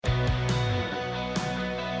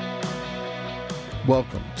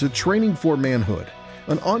Welcome to Training for Manhood,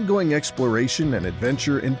 an ongoing exploration and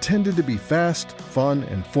adventure intended to be fast, fun,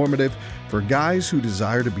 and informative for guys who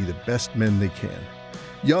desire to be the best men they can.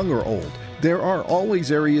 Young or old, there are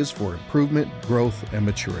always areas for improvement, growth, and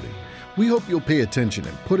maturity. We hope you'll pay attention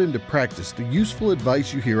and put into practice the useful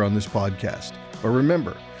advice you hear on this podcast. But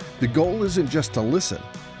remember, the goal isn't just to listen,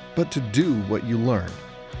 but to do what you learn.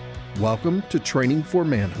 Welcome to Training for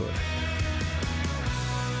Manhood.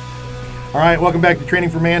 All right, welcome back to Training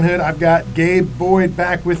for Manhood. I've got Gabe Boyd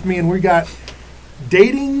back with me, and we got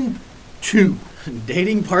Dating 2.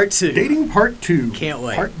 Dating Part 2. Dating Part 2. Can't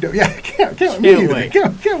wait. Can't wait.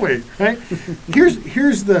 Can't wait. Right?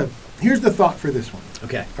 Here's the thought for this one.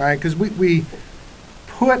 Okay. All right, because we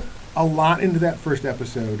put a lot into that first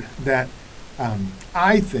episode that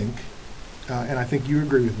I think, and I think you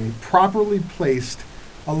agree with me, properly placed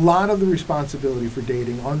a lot of the responsibility for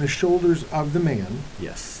dating on the shoulders of the man.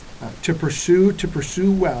 Yes. To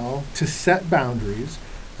pursue well, to set boundaries.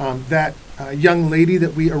 That young lady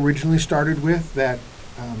that we originally started with that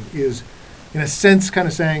is, in a sense, kind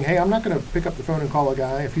of saying, hey, I'm not going to pick up the phone and call a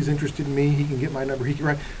guy. If he's interested in me, he can get my number. He can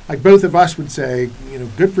write. Like both of us would say,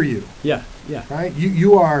 good for you. Yeah. Right?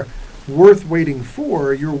 You are worth waiting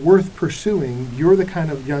for. You're worth pursuing. You're the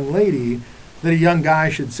kind of young lady that a young guy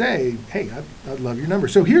should say, hey, I'd love your number.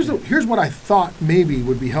 So here's what I thought maybe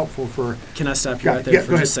would be helpful for... Can I stop you right there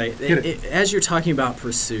for just a second? As you're talking about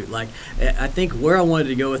pursuit, I think where I wanted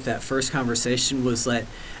to go with that first conversation was that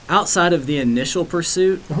outside of the initial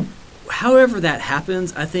pursuit, however that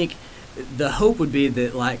happens, I think the hope would be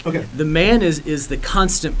that the man is the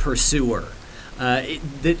constant pursuer.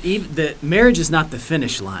 That marriage is not the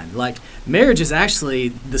finish line. Marriage is actually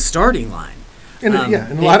the starting line. In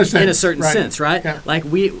a lot of sense. In a certain sense, right? Yeah.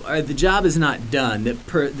 The job is not done.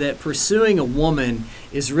 That pursuing a woman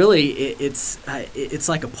is really it's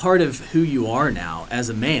like a part of who you are now as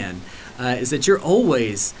a man. Is that you're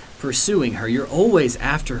always pursuing her. You're always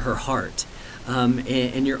after her heart,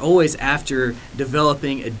 and you're always after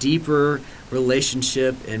developing a deeper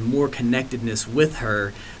relationship and more connectedness with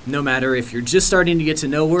her. No matter if you're just starting to get to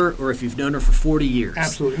know her or if you've known her for 40 years.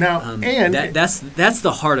 Absolutely. Now, that's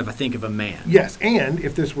the heart of, I think, of a man. Yes, and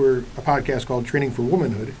if this were a podcast called Training for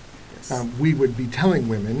Womanhood, we would be telling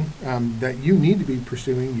women that you need to be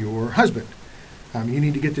pursuing your husband. You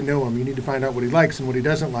need to get to know him. You need to find out what he likes and what he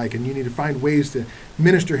doesn't like, and you need to find ways to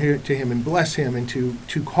minister to him and bless him and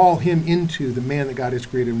to call him into the man that God has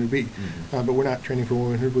created him to be. Mm-hmm. But we're not training for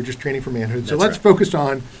womanhood. We're just training for manhood. So let's focus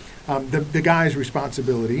on the guy's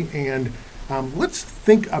responsibility, and let's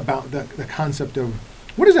think about the concept of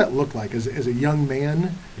what does that look like as a young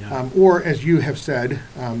man, or as you have said,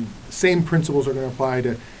 same principles are going to apply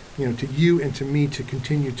to you and to me to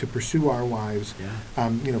continue to pursue our wives. Yeah.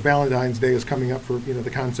 Valentine's Day is coming up for the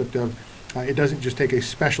concept of it doesn't just take a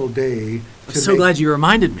special day. I'm so glad you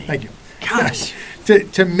reminded me. Thank you. Gosh,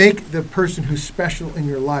 to make the person who's special in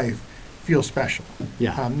your life feel special.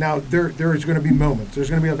 Yeah. Now, there is going to be moments. There's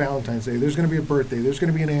going to be a Valentine's Day. There's going to be a birthday. There's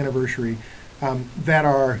going to be an anniversary that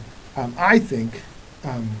are, I think,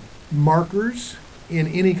 markers in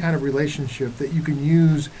any kind of relationship that you can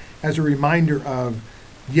use as a reminder of,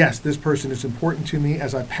 yes, this person is important to me.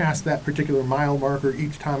 As I pass that particular mile marker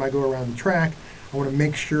each time I go around the track, I want to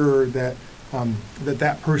make sure that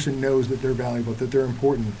that person knows that they're valuable, that they're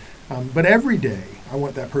important. But every day, I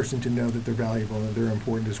want that person to know that they're valuable and they're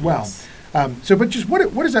important as well. Yes. But just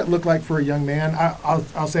what does that look like for a young man?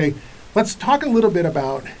 I'll say, let's talk a little bit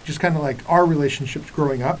about just kind of like our relationships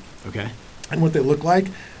growing up. Okay. And what they look like.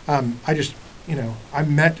 I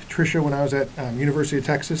met Tricia when I was at University of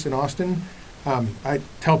Texas in Austin. I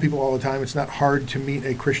tell people all the time it's not hard to meet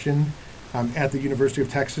a Christian at the University of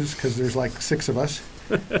Texas because there's like 6 of us,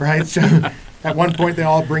 right? So at one point they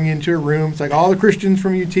all bring you into a room. It's like all the Christians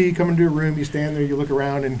from UT come into a room. You stand there, you look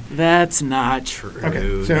around, and that's not true.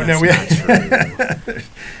 Okay, so we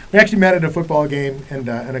actually met at a football game, and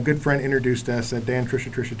a good friend introduced us, Dan,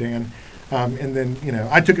 Tricia, Dan. And then,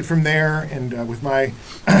 I took it from there, and with my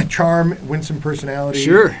charm, winsome personality,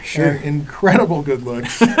 and incredible good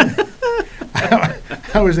looks,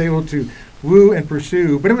 I was able to woo and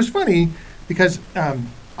pursue. But it was funny because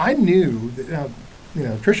I knew that,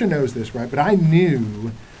 Tricia knows this, right? But I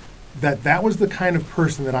knew that was the kind of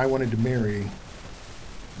person that I wanted to marry,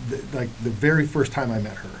 the very first time I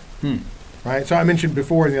met her. Right? So I mentioned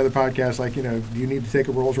before in the other podcast, do you need to take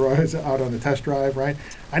a Rolls Royce out on the test drive, right?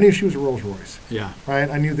 I knew she was a Rolls Royce. Yeah. Right?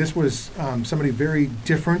 I knew this was somebody very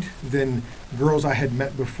different than girls I had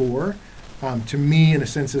met before. To me, in a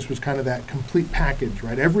sense, this was kind of that complete package,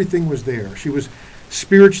 right? Everything was there. She was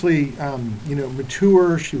spiritually,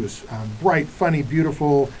 mature. She was bright, funny,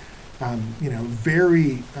 beautiful.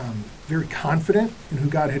 very confident in who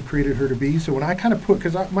God had created her to be. So when I kind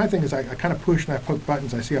of my thing is I kind of push and I poke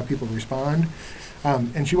buttons, I see how people respond.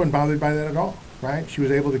 And she wasn't bothered by that at all, right? She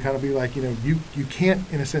was able to kind of be like, you can't,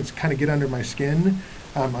 in a sense, kind of get under my skin.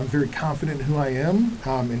 I'm very confident in who I am.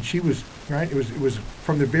 And she was, right? It was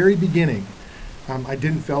from the very beginning. I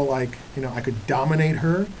didn't feel like, I could dominate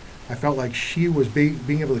her. I felt like she was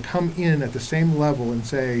being able to come in at the same level and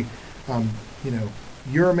say,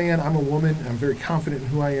 you're a man, I'm a woman, I'm very confident in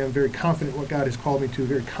who I am, very confident in what God has called me to,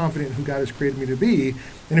 very confident in who God has created me to be.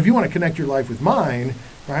 And if you want to connect your life with mine,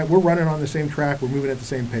 right, we're running on the same track, we're moving at the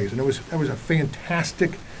same pace. And that was a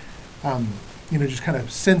fantastic, just kind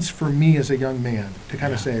of sense for me as a young man to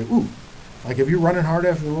kind of say, ooh, like if you're running hard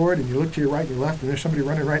after the Lord and you look to your right and your left and there's somebody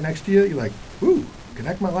running right next to you, you're like, ooh,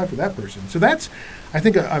 connect my life with that person. So that's, I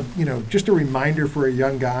think, just a reminder for a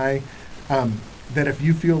young guy, that if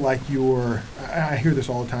you feel like I hear this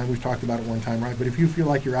all the time, we've talked about it one time, right? But if you feel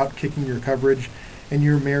like you're out kicking your coverage and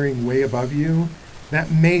you're marrying way above you,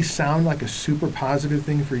 that may sound like a super positive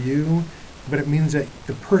thing for you, but it means that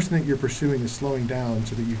the person that you're pursuing is slowing down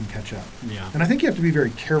so that you can catch up. Yeah. And I think you have to be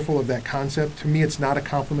very careful of that concept. To me, it's not a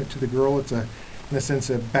compliment to the girl. It's in a sense,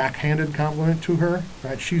 a backhanded compliment to her,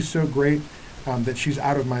 right? She's so great that she's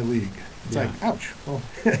out of my league. It's like, ouch. Well,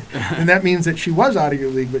 and that means that she was out of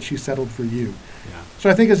your league, but she settled for you. Yeah. So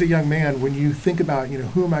I think as a young man, when you think about,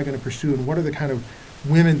 who am I going to pursue and what are the kind of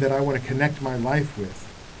women that I want to connect my life with,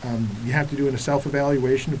 you have to do a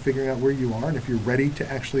self-evaluation of figuring out where you are and if you're ready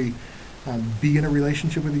to actually be in a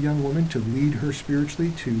relationship with a young woman, to lead her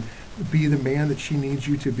spiritually, to be the man that she needs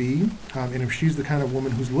you to be. And if she's the kind of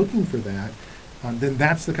woman who's looking for that, then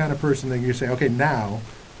that's the kind of person that you say, okay, now,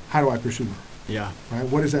 how do I pursue her? Yeah. Right?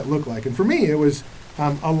 What does that look like? And for me, it was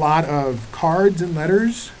a lot of cards and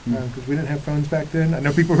letters, because we didn't have phones back then. I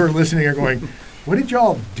know people who are listening are going, what did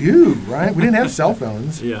y'all do, right? We didn't have cell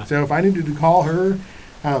phones. Yeah. So if I needed to call her,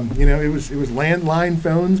 it was landline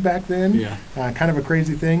phones back then. Yeah. Kind of a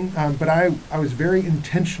crazy thing. But I was very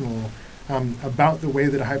intentional about the way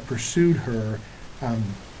that I pursued her,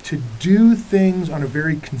 to do things on a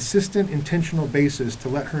very consistent, intentional basis to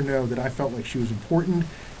let her know that I felt like she was important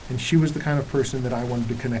and she was the kind of person that I wanted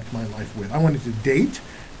to connect my life with. I wanted to date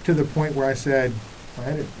to the point where I said,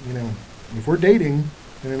 right, if we're dating,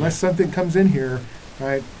 and unless something comes in here,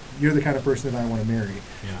 right, you're the kind of person that I want to marry.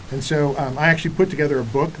 Yeah. And so I actually put together a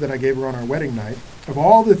book that I gave her on our wedding night of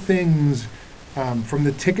all the things from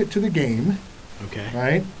the ticket to the game, Okay.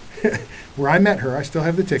 right, where I met her. I still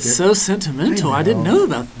have the ticket. So sentimental. I didn't know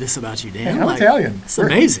about you, Dan. Hey, I'm Italian. It's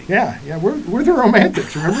amazing. Yeah. We're the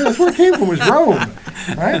Romantics. Remember, that's where it came from, was Rome,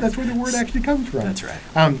 right? That's where the word actually comes from. That's right.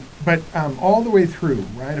 But all the way through,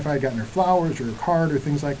 right? If I had gotten her flowers or a card or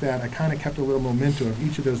things like that, I kind of kept a little memento of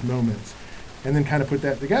each of those moments, and then kind of put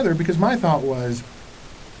that together because my thought was,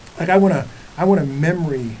 like, I want a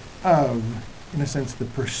memory of, in a sense, the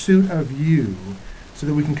pursuit of you, so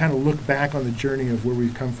that we can kind of look back on the journey of where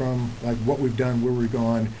we've come from, like what we've done, where we've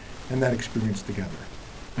gone, and that experience together.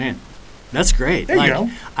 Man, that's great. There you go.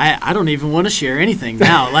 I don't even want to share anything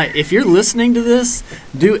now. Like, if you're listening to this,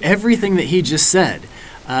 do everything that he just said.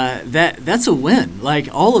 That's a win. Like,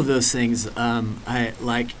 all of those things.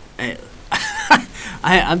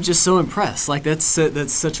 I'm just so impressed. Like, that's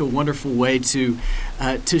such a wonderful way to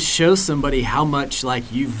show somebody how much,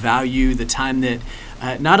 like, you value the time that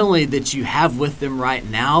not only that you have with them right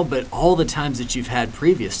now, but all the times that you've had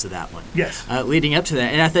previous to that one. Yes. Leading up to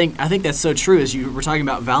that. And I think that's so true. As you were talking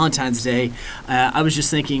about Valentine's Day, I was just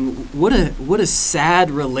thinking, what a sad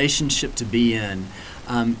relationship to be in.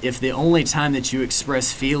 If the only time that you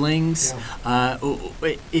express feelings,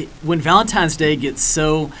 when Valentine's Day gets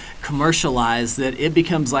so commercialized that it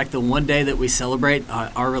becomes like the one day that we celebrate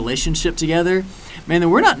our relationship together, man, then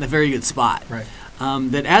we're not in a very good spot. Right.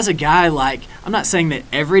 That as a guy, like, I'm not saying that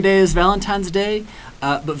every day is Valentine's Day,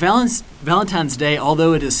 but Valentine's Day,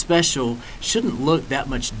 although it is special, shouldn't look that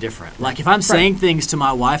much different. Like, if I'm saying things to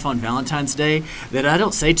my wife on Valentine's Day that I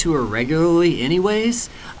don't say to her regularly anyways,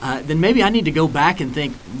 then maybe I need to go back and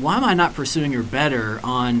think, why am I not pursuing her better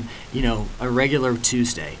on, a regular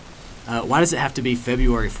Tuesday? Why does it have to be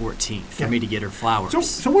February 14th for me to get her flowers?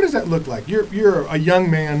 So what does that look like? You're a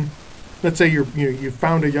young man. Let's say you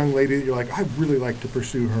found a young lady that you're like, I'd really like to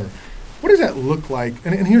pursue her. What does that look like?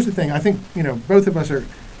 And here's the thing. I think, both of us are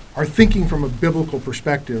thinking from a biblical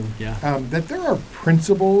perspective, that there are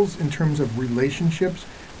principles in terms of relationships,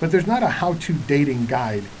 but there's not a how-to dating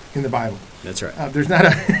guide in the Bible. That's right. There's not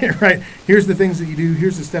a, right, here's the things that you do,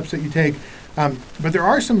 here's the steps that you take. But there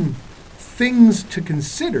are some things to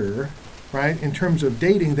consider right, in terms of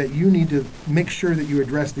dating, that you need to make sure that you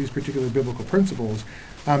address these particular biblical principles.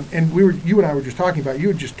 And you and I were just talking about, you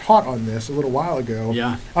had just taught on this a little while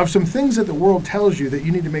ago, of some things that the world tells you that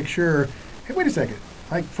you need to make sure, hey, wait a second,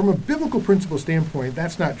 like from a biblical principle standpoint,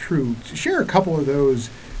 that's not true. Share a couple of those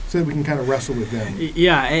so that we can kind of wrestle with them.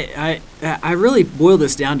 Yeah, I really boil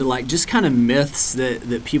this down to like just kind of myths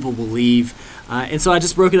that people believe. And so I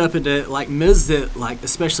just broke it up into like myths that like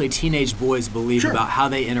especially teenage boys believe about how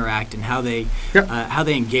they interact and how they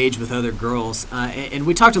engage with other girls. And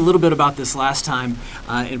we talked a little bit about this last time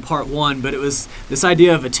in part 1, but it was this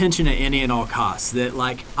idea of attention at any and all costs. That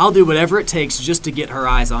like I'll do whatever it takes just to get her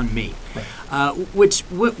eyes on me. Right. Which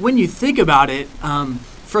when you think about it,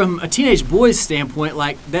 from a teenage boy's standpoint,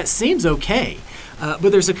 like that seems okay.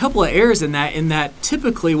 But there's a couple of errors in that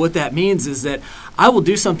typically what that means is that I will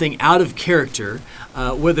do something out of character,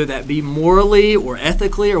 whether that be morally or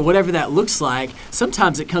ethically or whatever that looks like.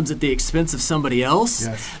 Sometimes it comes at the expense of somebody else,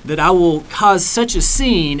 that I will cause such a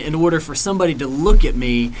scene in order for somebody to look at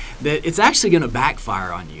me that it's actually going to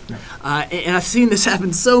backfire on you. And I've seen this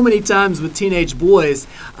happen so many times with teenage boys,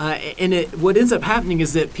 and what ends up happening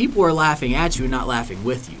is that people are laughing at you and not laughing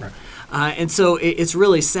with you. Right. And so it's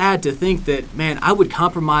really sad to think that, man, I would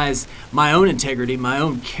compromise my own integrity, my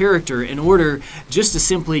own character in order just to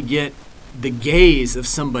simply get the gaze of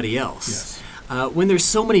somebody else. When there's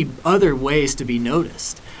so many other ways to be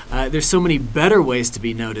noticed. There's so many better ways to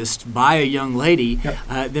be noticed by a young lady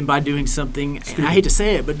than by doing something, and I hate to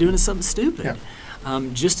say it, but doing something stupid.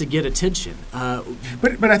 Just to get attention.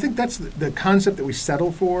 But I think that's the concept that we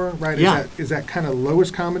settle for, right? Is that kind of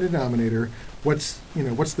lowest common denominator. What's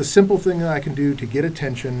the simple thing that I can do to get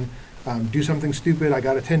attention? Do something stupid, I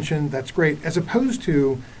got attention, that's great. As opposed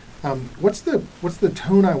to what's the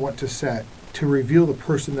tone I want to set to reveal the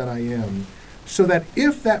person that I am, so that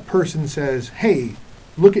if that person says, "Hey,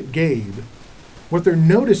 look at Gabe," what they're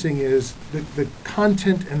noticing is the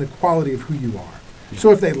content and the quality of who you are.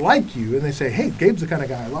 So if they like you and they say, "Hey, Gabe's the kind of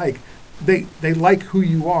guy I like," they like who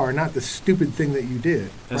you are, not the stupid thing that you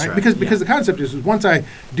did. That's right. Because the concept is once I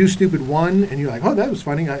do stupid 1 and you're like, "Oh, that was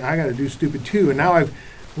funny, I got to do stupid 2," and now I've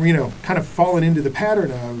kind of fallen into the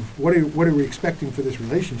pattern of what are we expecting for this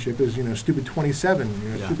relationship is stupid 27,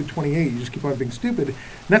 stupid 28. You just keep on being stupid, and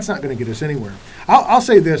that's not going to get us anywhere. I'll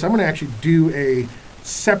say this: I'm going to actually do a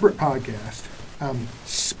separate podcast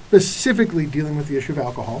specifically dealing with the issue of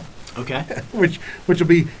alcohol. Okay. which will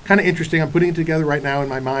be kind of interesting. I'm putting it together right now in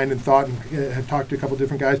my mind and thought, and have talked to a couple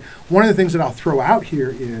different guys. One of the things that I'll throw out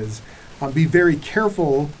here is be very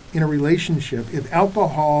careful in a relationship if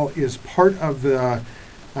alcohol is part of the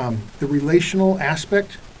relational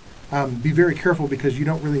aspect. Be very careful because you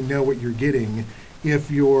don't really know what you're getting. If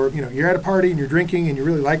you're at a party and you're drinking and you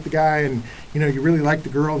really like the guy and you really like the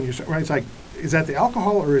girl and it's like, is that the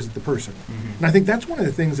alcohol or is it the person? Mm-hmm. And I think that's one of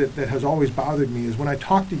the things that has always bothered me is when I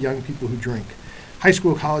talk to young people who drink, high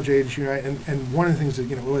school, college age, and one of the things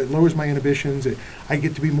that, it lowers my inhibitions, I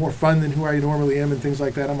get to be more fun than who I normally am and things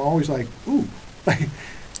like that. I'm always like, ooh,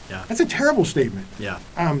 that's a terrible statement. Yeah.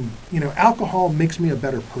 Alcohol makes me a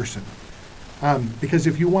better person. Because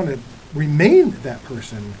if you want to remain that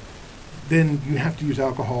person, then you have to use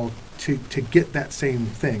alcohol to get that same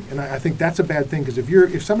thing. And I think that's a bad thing because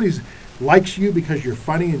if somebody likes you because you're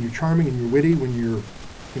funny and you're charming and you're witty when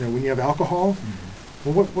when you have alcohol,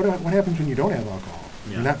 well, what happens when you don't have alcohol?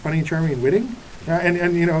 Yeah. You're not funny and charming and witty,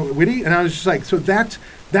 and witty. And I was just like, so that's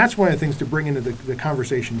one of the things to bring into the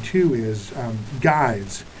conversation too is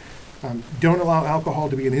guys. Don't allow alcohol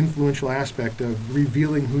to be an influential aspect of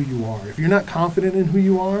revealing who you are. If you're not confident in who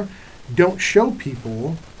you are, don't show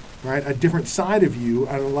people a different side of you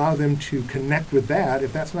and allow them to connect with that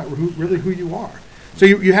if that's not really who you are. So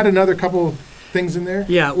you had another couple things in there?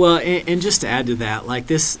 Yeah, well, and just to add to that, like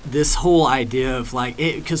this whole idea of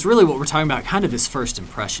because really what we're talking about kind of is first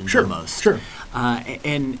impressions almost. Sure.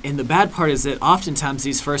 And the bad part is that oftentimes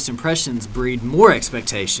these first impressions breed more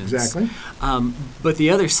expectations. Exactly. But the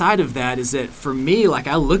other side of that is that for me,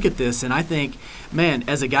 I look at this and I think, man,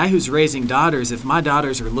 as a guy who's raising daughters, if my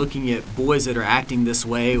daughters are looking at boys that are acting this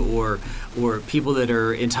way or people that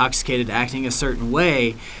are intoxicated acting a certain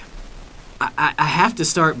way, I have to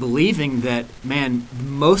start believing that, man,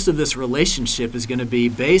 most of this relationship is going to be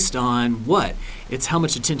based on what? It's how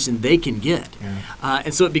much attention they can get. Yeah.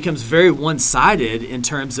 And so it becomes very one-sided in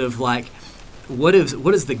terms of what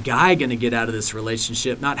is the guy going to get out of this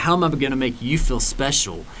relationship, not how am I going to make you feel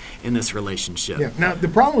special in this relationship. Yeah. Now, the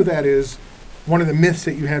problem with that is one of the myths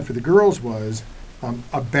that you had for the girls was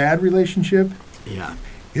a bad relationship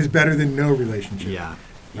is better than no relationship. Yeah.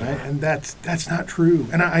 Right? And that's not true.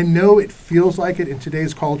 And I know it feels like it in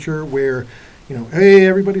today's culture where, hey,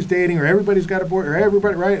 everybody's dating, or everybody's got a boy, or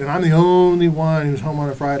everybody, right? And I'm the only one who's home on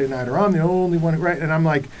a Friday night, or I'm the only one, right? And I'm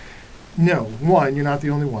like, no, one, you're not the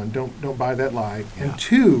only one. Don't buy that lie. Yeah. And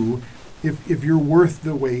two, if you're worth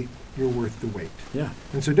the wait, you're worth the wait. Yeah.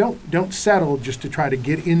 And so don't settle just to try to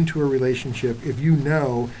get into a relationship if you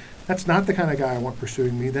know that's not the kind of guy I want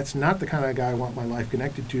pursuing me. That's not the kind of guy I want my life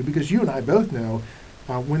connected to, because you and I both know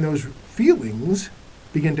when those feelings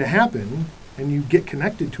begin to happen and you get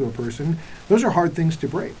connected to a person, those are hard things to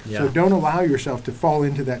break. Yeah. So don't allow yourself to fall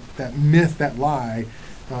into that myth, that lie,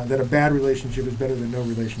 that a bad relationship is better than no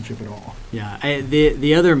relationship at all. Yeah,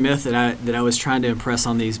 the other myth that I was trying to impress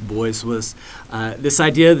on these boys was this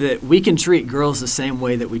idea that we can treat girls the same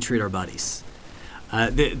way that we treat our buddies.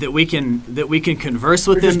 That we can converse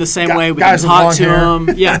with them the same way, we can talk to them.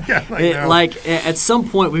 Yeah, like at some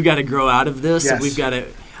point we've got to grow out of this. Yes. And we've got to.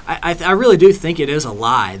 I really do think it is a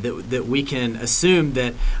lie that we can assume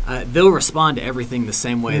that they'll respond to everything the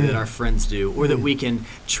same way that our friends do, or that we can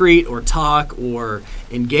treat or talk or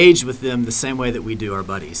engage with them the same way that we do our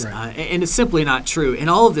buddies. Right. And it's simply not true. And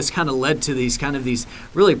all of this kind of led to these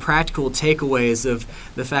really practical takeaways of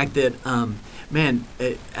the fact that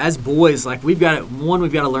as boys, like we've got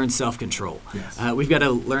to learn self-control. Yes. We've got to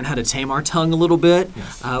learn how to tame our tongue a little bit.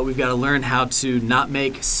 Yes. We've got to learn how to not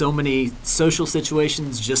make so many social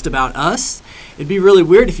situations just about us. It'd be really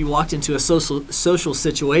weird if you walked into a social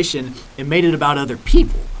situation and made it about other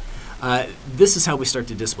people. This is how we start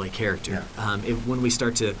to display character. Yeah. When we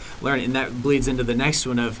start to learn, and that bleeds into the next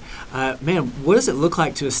one of, what does it look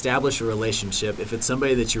like to establish a relationship if it's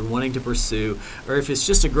somebody that you're wanting to pursue, or if it's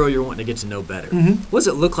just a girl you're wanting to get to know better? Mm-hmm. What does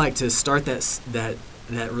it look like to start that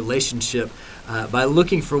relationship by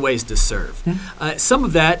looking for ways to serve? Mm-hmm. Some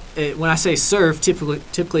of that, when I say serve,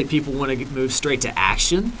 typically people want to move straight to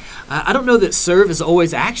action. I don't know that serve is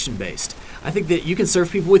always action-based. I think that you can serve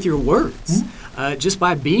people with your words. Mm-hmm. Just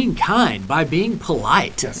by being kind, by being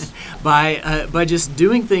polite, Yes. by just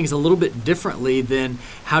doing things a little bit differently than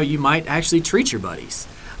how you might actually treat your buddies.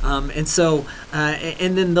 And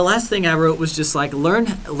then the last thing I wrote was just like learn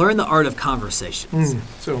the art of conversations.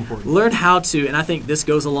 So important. Learn how to, and I think this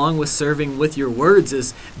goes along with serving with your words,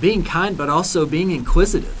 is being kind but also being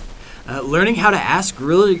inquisitive. Learning how to ask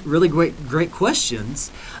really, really great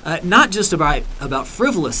questions, not just about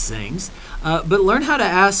frivolous things, but learn how to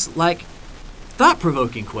ask like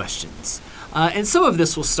thought-provoking questions. And some of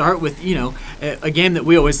this will start with, a game that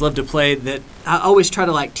we always love to play that I always try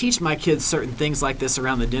to teach my kids certain things like this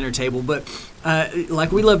around the dinner table, but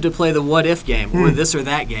we love to play the what if game or this or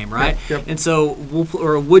that game, right? Yep. And so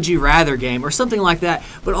or a would you rather game or something like that.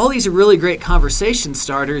 But all these are really great conversation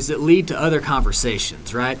starters that lead to other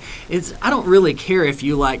conversations, right? I don't really care if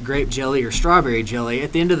you like grape jelly or strawberry jelly.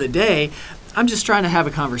 At the end of the day, I'm just trying to have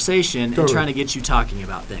a conversation and trying to get you talking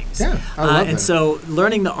about things. Yeah, I love that. And so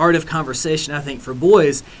learning the art of conversation, I think, for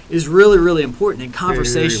boys is really, really important. And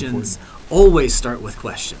conversations always start with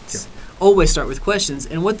questions. Yeah. Always start with questions.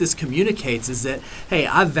 And what this communicates is that, hey,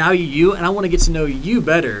 I value you and I want to get to know you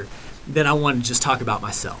better than I want to just talk about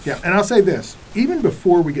myself. Yeah, and I'll say this. Even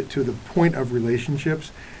before we get to the point of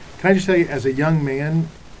relationships, can I just tell you, as a young man,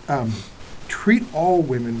 treat all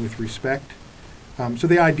women with respect. So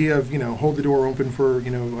the idea of, hold the door open for, a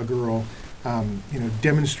girl,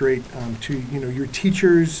 demonstrate to, your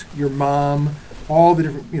teachers, your mom, all the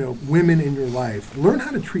different, women in your life. Learn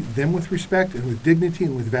how to treat them with respect and with dignity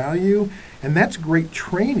and with value. And that's great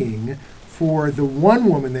training for the one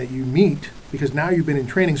woman that you meet, because now you've been in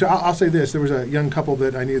training. So I'll say this. There was a young couple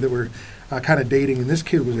that I knew that were kind of dating, and this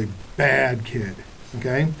kid was a bad kid,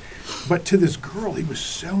 okay? But to this girl, he was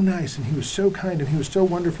so nice, and he was so kind, and he was so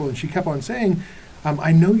wonderful. And she kept on saying,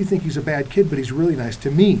 I know you think he's a bad kid, but he's really nice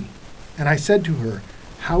to me. And I said to her,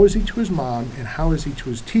 how is he to his mom, and how is he to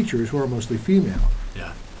his teachers, who are mostly female?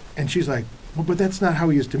 Yeah. And she's like, well, but that's not how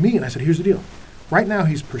he is to me. And I said, here's the deal. Right now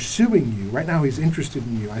he's pursuing you. Right now he's interested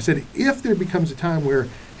in you. I said, if there becomes a time where,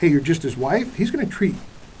 hey, you're just his wife, he's going to treat,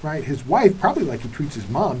 right, his wife probably like he treats his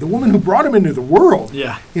mom, the woman who brought him into the world.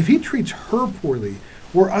 Yeah. If he treats her poorly,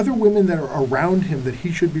 or other women that are around him that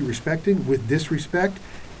he should be respecting with disrespect,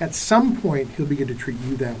 at some point he'll begin to treat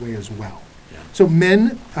you that way as well. Yeah. So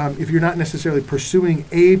men, if you're not necessarily pursuing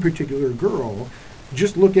a particular girl,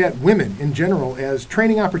 just look at women in general as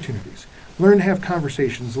training opportunities. Learn to have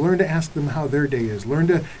conversations. Learn to ask them how their day is. Learn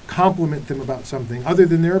to compliment them about something other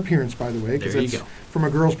than their appearance, by the way. There you go. From a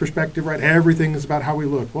girl's perspective, right? Everything is about how we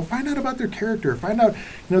look. Well, find out about their character. Find out,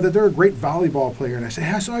 that they're a great volleyball player. And I say,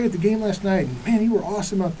 hey, I saw you at the game last night. And man, you were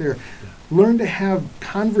awesome out there. Yeah. Learn to have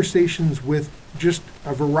conversations with just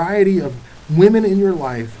a variety of women in your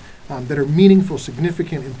life that are meaningful,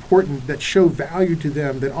 significant, important, that show value to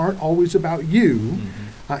them, that aren't always about you.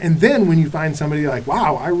 And then when you find somebody like,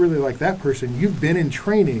 wow, I really like that person, you've been in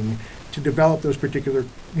training to develop those particular,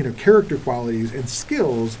 character qualities and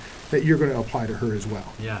skills that you're going to apply to her as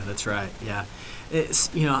well. Yeah, that's right. Yeah. It's,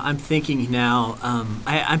 I'm thinking now,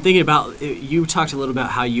 I'm thinking about, you talked a little about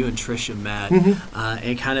how you and Tricia met,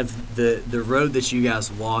 and kind of the road that you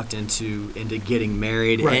guys walked into getting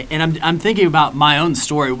married. Right. And I'm thinking about my own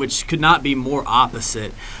story, which could not be more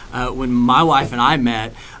opposite. When my wife and I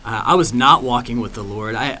met, I was not walking with the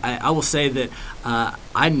Lord. I will say that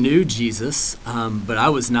I knew Jesus, but I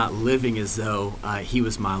was not living as though he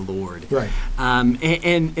was my Lord. Right.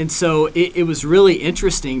 And so it was really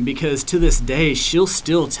interesting, because to this day she'll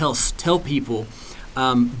still tell people,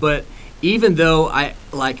 but even though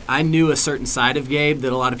I knew a certain side of Gabe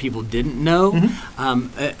that a lot of people didn't know,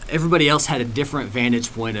 everybody else had a different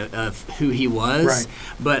vantage point of who he was. Right.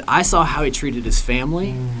 But I saw how he treated his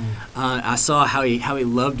family. I saw how he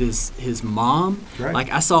loved his mom. Right.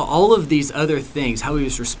 Like, I saw all of these other things, how he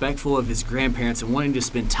was respectful of his grandparents and wanting to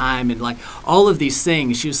spend time, and like all of these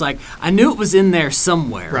things. She was like, I knew it was in there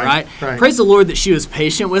somewhere, right? Praise the Lord that she was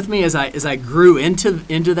patient with me as I grew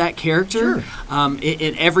into that character. Sure.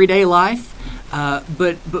 In everyday life.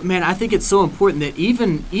 But man, I think it's so important that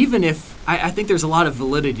even if I think there's a lot of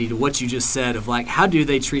validity to what you just said of like, how do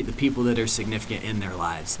they treat the people that are significant in their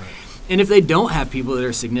lives? Right. And if they don't have people that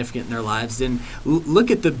are significant in their lives, then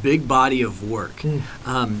look at the big body of work.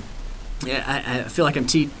 I feel like I'm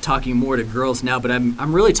talking more to girls now, but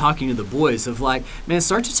I'm really talking to the boys of like, man,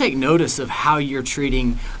 start to take notice of how you're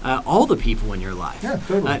treating all the people in your life. Yeah,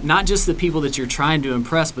 totally. Not just the people that you're trying to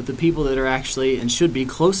impress, but the people that are actually and should be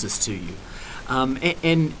closest to you.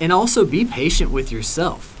 And also be patient with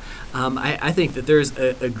yourself. I think that there's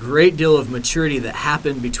a great deal of maturity that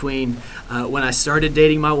happened between when I started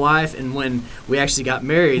dating my wife and when we actually got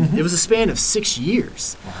married. It was a span of 6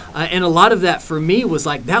 years. And a lot of that for me was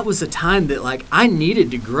like, that was a time that like I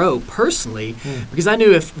needed to grow personally, because I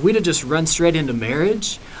knew if we'd have just run straight into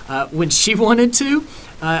marriage when she wanted to,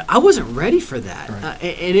 I wasn't ready for that. Right.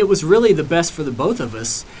 And it was really the best for the both of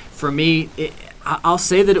us. For me, I'll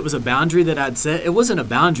say that it was a boundary that I'd set. It wasn't a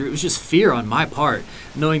boundary. It was just fear on my part,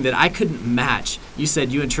 knowing that I couldn't match. You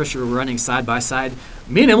said you and Tricia were running side by side.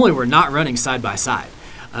 Me and Emily were not running side by side.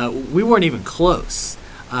 We weren't even close.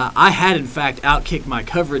 I had, in fact, outkicked my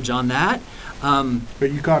coverage on that.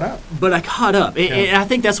 But you caught up. But I caught up. Yeah. And I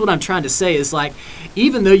think that's what I'm trying to say is like,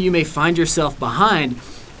 even though you may find yourself behind,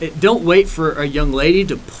 don't wait for a young lady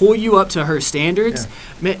to pull you up to her standards.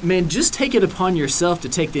 Man, just take it upon yourself to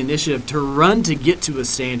take the initiative to run to get to a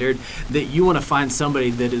standard that you want to find somebody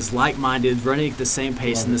that is like-minded, running at the same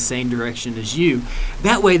pace in the same direction as you.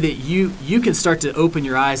 That way that you can start to open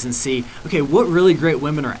your eyes and see, okay, what really great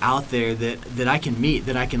women are out there that I can meet,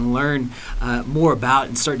 that I can learn more about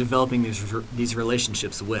and start developing these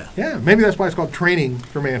relationships with. Yeah, maybe that's why it's called training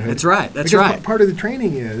for manhood. That's right. Because part of the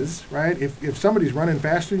training is, right, if somebody's running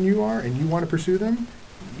faster than you are and you want to pursue them,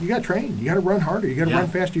 you got to train. You got to run harder. You got to run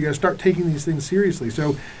faster. You got to start taking these things seriously.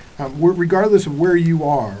 So, regardless of where you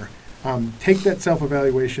are, take that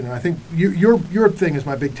self-evaluation. And I think your thing is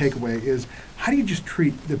my big takeaway is how do you just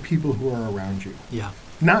treat the people who are around you? Yeah.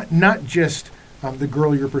 Not just the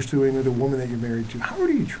girl you're pursuing or the woman that you're married to. How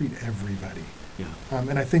do you treat everybody? Yeah.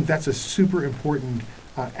 And I think that's a super important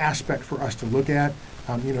aspect for us to look at.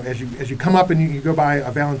 As you come up and you go by a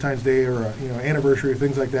Valentine's Day or anniversary or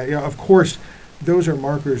things like that. Of course, those are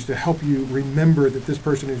markers to help you remember that this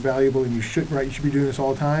person is valuable and you should be doing this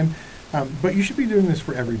all the time. But you should be doing this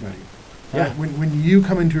for everybody. Yeah. When you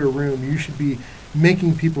come into a room, you should be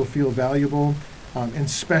making people feel valuable and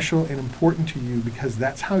special and important to you, because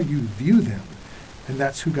that's how you view them, and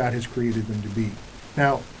that's who God has created them to be.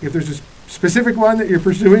 Now, if there's a specific one that you're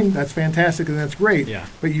pursuing, that's fantastic and that's great. Yeah.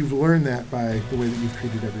 But you've learned that by the way that you've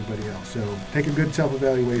treated everybody else. So take a good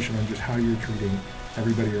self-evaluation on just how you're treating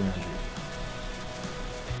everybody around you.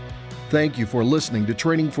 Thank you for listening to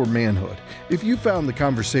Training for Manhood. If you found the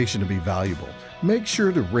conversation to be valuable, make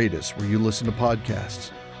sure to rate us where you listen to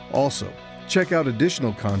podcasts. Also, check out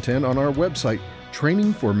additional content on our website,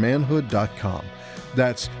 trainingformanhood.com.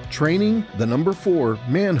 That's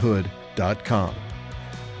training4manhood.com.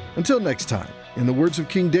 Until next time, in the words of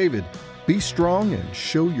King David, be strong and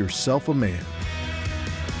show yourself a man.